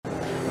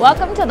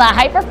Welcome to the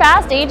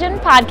Hyperfast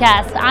Agent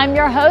Podcast. I'm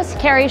your host,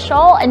 Keri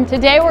Shull, and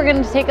today we're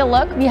going to take a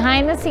look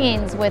behind the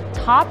scenes with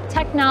top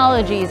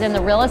technologies in the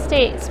real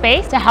estate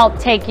space to help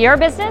take your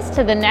business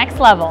to the next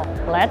level.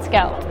 Let's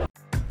go.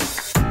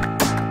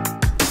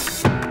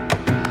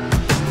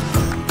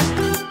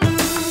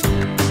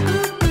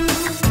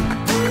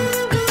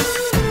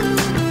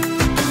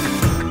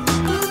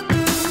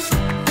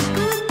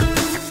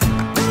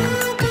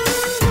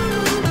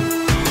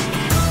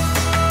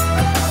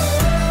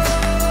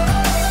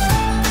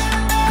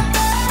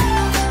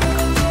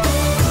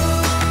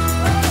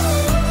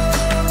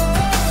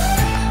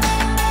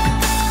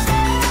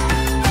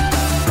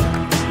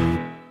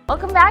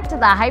 Welcome back to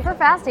the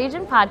Hyperfast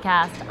Agent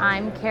Podcast.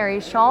 I'm Keri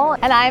Shull,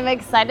 and I'm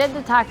excited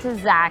to talk to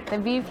Zach, the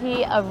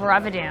VP of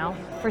Revenue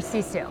for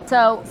Sisu.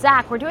 So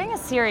Zach, we're doing a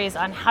series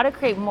on how to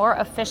create more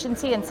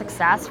efficiency and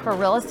success for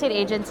real estate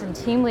agents and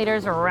team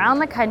leaders around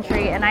the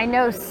country, and I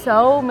know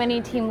so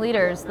many team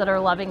leaders that are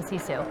loving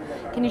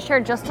Sisu. Can you share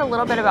just a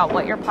little bit about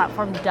what your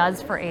platform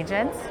does for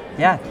agents?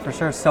 Yeah, for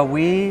sure. So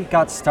we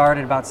got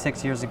started about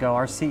 6 years ago.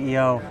 Our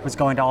CEO was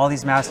going to all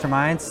these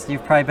masterminds.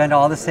 You've probably been to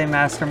all the same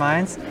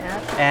masterminds.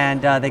 Yep.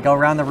 And they go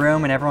around the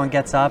room and everyone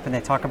gets up and they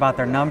talk about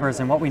their numbers.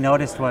 And what we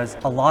noticed was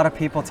a lot of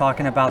people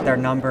talking about their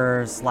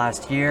numbers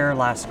last year,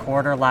 last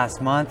quarter,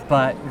 last month,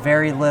 but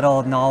very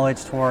little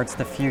knowledge towards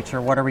the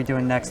future. What are we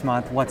doing next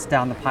month? What's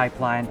down the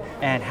pipeline?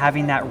 And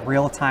having that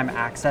real-time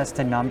access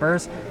to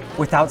numbers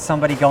without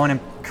somebody going and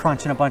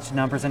crunching a bunch of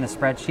numbers in a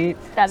spreadsheet.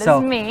 That is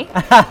me.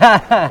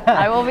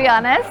 I will be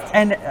honest.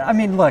 And I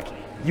mean, look,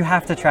 you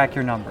have to track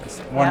your numbers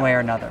one way or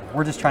another.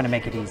 We're just trying to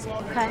make it easy.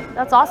 Okay,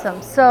 that's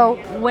awesome. So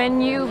when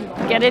you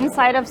get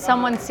inside of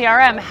someone's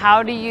CRM,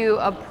 how do you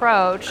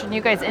approach, and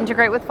you guys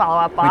integrate with Follow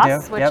Up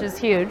Boss, which is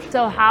huge.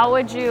 So how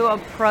would you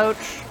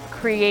approach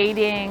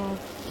creating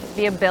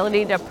the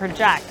ability to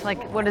project?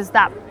 Like, what does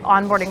that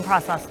onboarding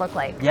process look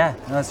like? Yeah,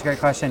 no, that's a great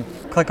question.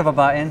 Click of a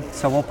button.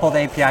 So we'll pull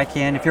the API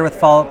key in if you're with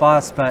Follow Up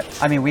Boss, but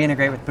I mean, we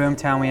integrate with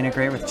Boomtown, we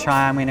integrate with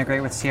Chime, we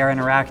integrate with Sierra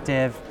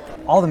Interactive,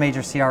 all the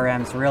major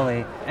CRMs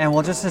really. And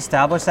we'll just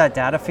establish that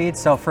data feed.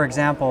 So for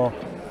example,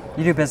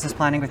 you do business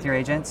planning with your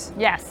agents?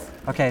 Yes.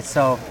 Okay,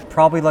 so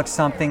probably looks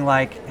something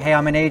like, hey,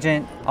 I'm an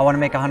agent, I want to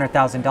make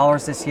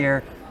 $100,000 this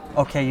year.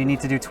 Okay, you need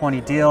to do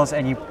 20 deals,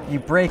 and you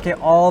break it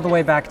all the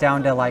way back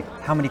down to like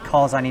how many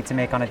calls I need to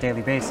make on a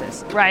daily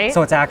basis. Right.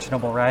 So it's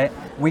actionable, right?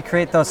 We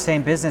create those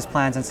same business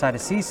plans inside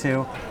of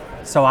Sisu.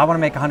 So I want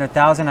to make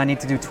 100,000, I need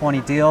to do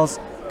 20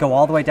 deals, go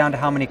all the way down to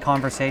how many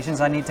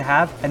conversations I need to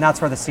have. And that's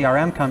where the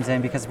CRM comes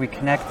in, because we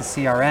connect the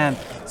CRM.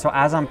 So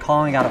as I'm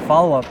calling out a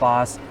follow-up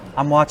boss,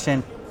 I'm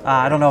watching,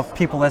 I don't know if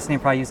people listening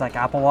probably use like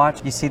Apple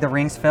Watch. You see the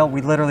rings fill?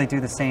 We literally do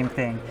the same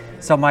thing.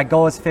 So my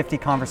goal is 50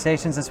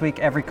 conversations this week.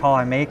 Every call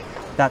I make,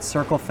 that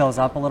circle fills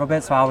up a little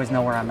bit, so I always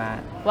know where I'm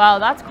at. Wow,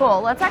 that's cool.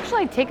 Let's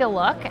actually take a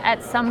look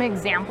at some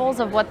examples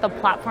of what the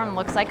platform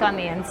looks like on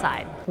the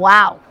inside.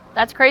 Wow.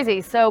 That's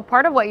crazy. So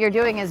part of what you're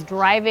doing is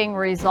driving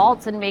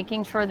results and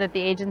making sure that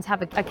the agents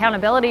have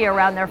accountability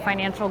around their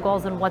financial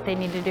goals and what they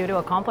need to do to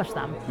accomplish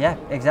them. Yeah,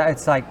 exactly.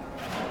 It's like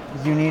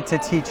you need to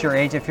teach your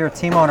agent. If you're a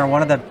team owner,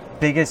 one of the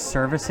biggest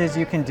services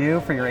you can do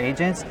for your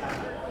agents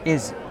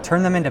is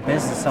turn them into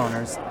business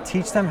owners.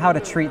 Teach them how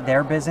to treat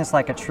their business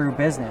like a true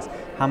business.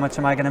 How much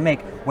am I going to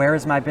make? Where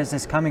is my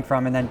business coming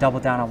from? And then double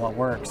down on what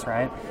works,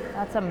 right?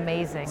 That's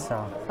amazing.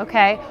 So,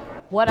 okay.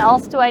 What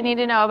else do I need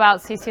to know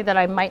about Sisu that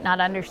I might not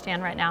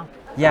understand right now?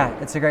 yeah,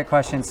 it's a great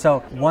question. So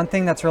one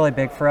thing that's really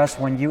big for us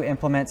when you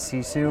implement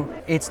Sisu,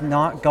 it's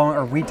not going,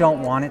 or we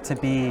don't want it to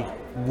be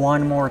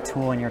one more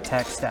tool in your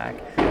tech stack.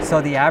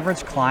 So the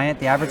average client,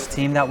 the average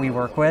team that we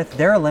work with,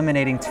 they're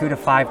eliminating 2 to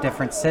 5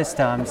 different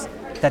systems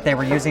that they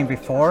were using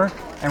before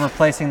and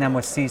replacing them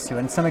with Sisu.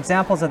 And some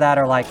examples of that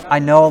are like, I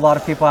know a lot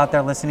of people out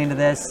there listening to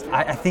this,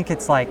 I think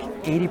it's like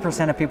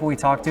 80% of people we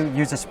talk to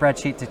use a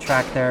spreadsheet to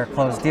track their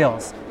closed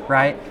deals,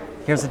 right?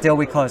 Here's the deal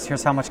we closed,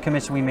 here's how much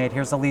commission we made,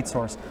 here's the lead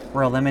source.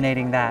 We're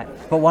eliminating that.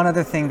 But one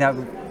other thing that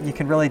you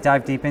can really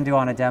dive deep into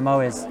on a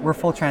demo is we're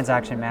full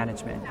transaction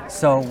management.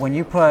 So when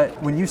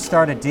you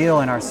start a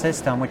deal in our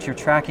system, which you're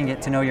tracking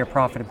it to know your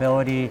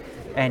profitability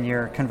and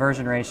your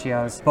conversion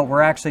ratios, but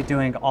we're actually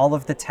doing all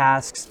of the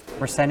tasks.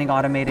 We're sending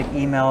automated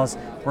emails,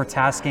 we're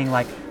tasking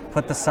like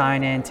put the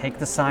sign in, take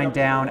the sign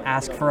down,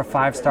 ask for a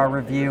 5-star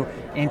review,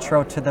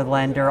 intro to the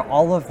lender,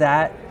 all of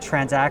that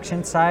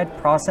transaction side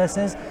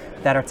processes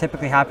that are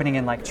typically happening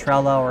in like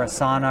Trello or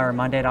Asana or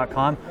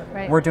Monday.com,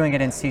 right. We're doing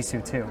it in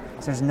Sisu too.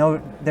 So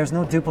there's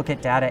no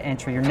duplicate data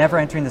entry. You're never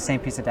entering the same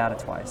piece of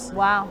data twice.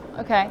 Wow,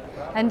 okay.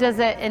 And does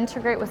it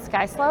integrate with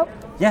SkySlope?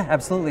 Yeah,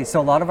 absolutely. So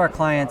a lot of our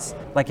clients,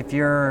 like if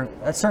you're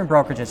at certain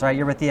brokerages, right?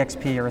 You're with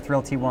EXP, you're with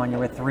Realty1, you're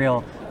with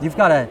Real. You've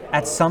got to,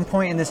 at some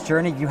point in this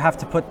journey, you have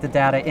to put the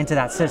data into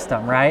that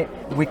system, right?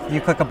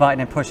 You click a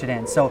button and push it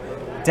in. So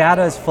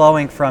data is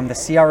flowing from the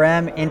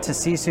CRM into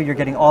Sisu. You're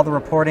getting all the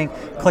reporting,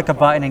 click a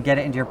button and get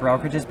it into your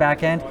brokerage's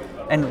backend.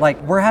 And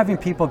like we're having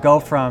people go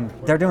from,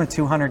 they're doing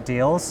 200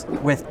 deals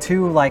with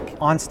 2 like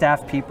on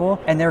staff people,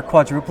 and they're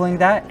quadrupling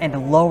that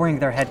and lowering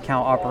their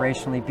headcount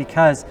operationally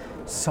because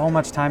so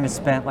much time is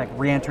spent like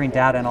re-entering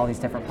data in all these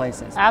different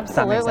places. If that makes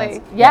Absolutely.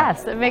 sense.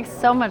 Yes, it makes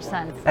so much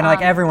sense. And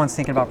like everyone's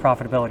thinking about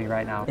profitability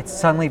right now. It's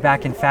suddenly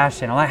back in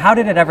fashion. I'm like, how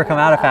did it ever come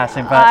out of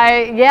fashion?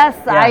 But Yes.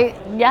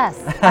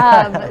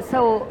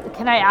 So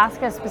can I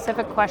ask a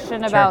specific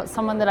question about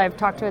someone that I've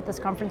talked to at this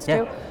conference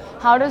too?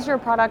 How does your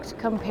product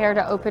compare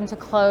to open to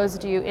close?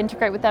 Do you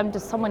integrate with them?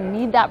 Does someone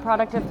need that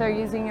product if they're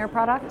using your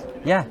product?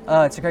 Yeah,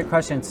 it's a great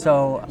question.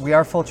 So we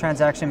are full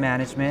transaction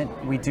management.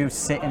 We do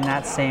sit in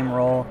that same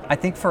role. I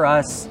think for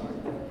us,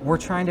 we're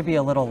trying to be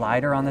a little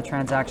lighter on the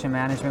transaction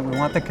management. We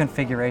want the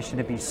configuration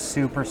to be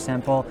super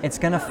simple. It's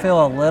going to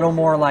feel a little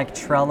more like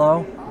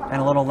Trello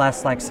and a little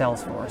less like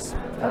Salesforce.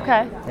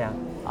 Okay. Yeah.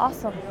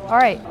 Awesome. All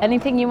right.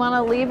 Anything you want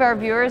to leave our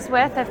viewers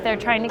with if they're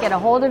trying to get a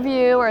hold of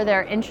you or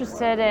they're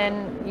interested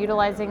in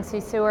utilizing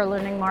Sisu or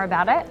learning more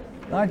about it?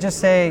 I'd just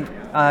say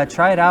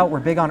try it out.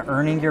 We're big on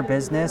earning your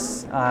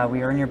business.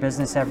 We earn your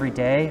business every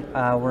day.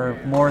 We're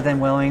more than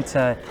willing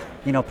to,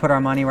 put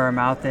our money where our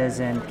mouth is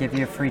and give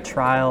you a free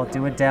trial,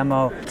 do a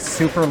demo,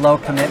 super low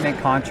commitment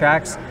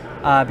contracts.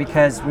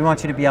 Because we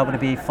want you to be able to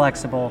be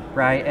flexible,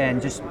 right?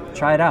 And just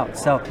try it out.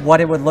 So what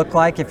it would look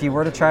like if you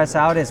were to try us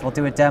out is we'll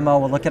do a demo,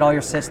 we'll look at all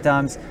your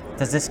systems.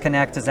 Does this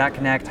connect? Does that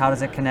connect? How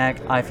does it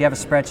connect? If you have a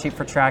spreadsheet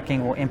for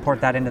tracking, we'll import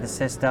that into the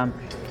system.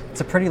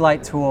 It's a pretty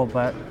light tool,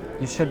 but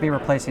you should be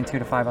replacing 2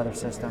 to 5 other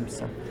systems.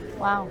 So.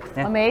 Wow,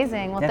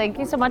 amazing. Well, thank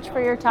you so much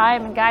for your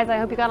time. And guys, I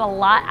hope you got a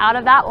lot out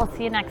of that. We'll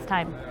see you next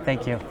time.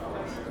 Thank you.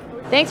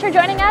 Thanks for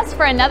joining us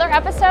for another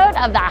episode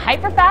of the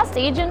Hyperfast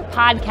Agent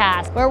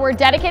Podcast, where we're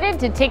dedicated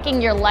to taking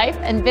your life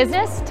and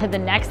business to the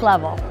next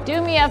level.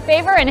 Do me a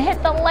favor and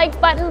hit the like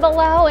button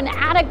below and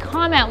add a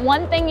comment.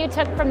 One thing you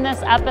took from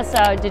this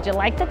episode. Did you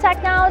like the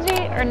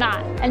technology or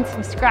not? And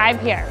subscribe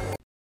here.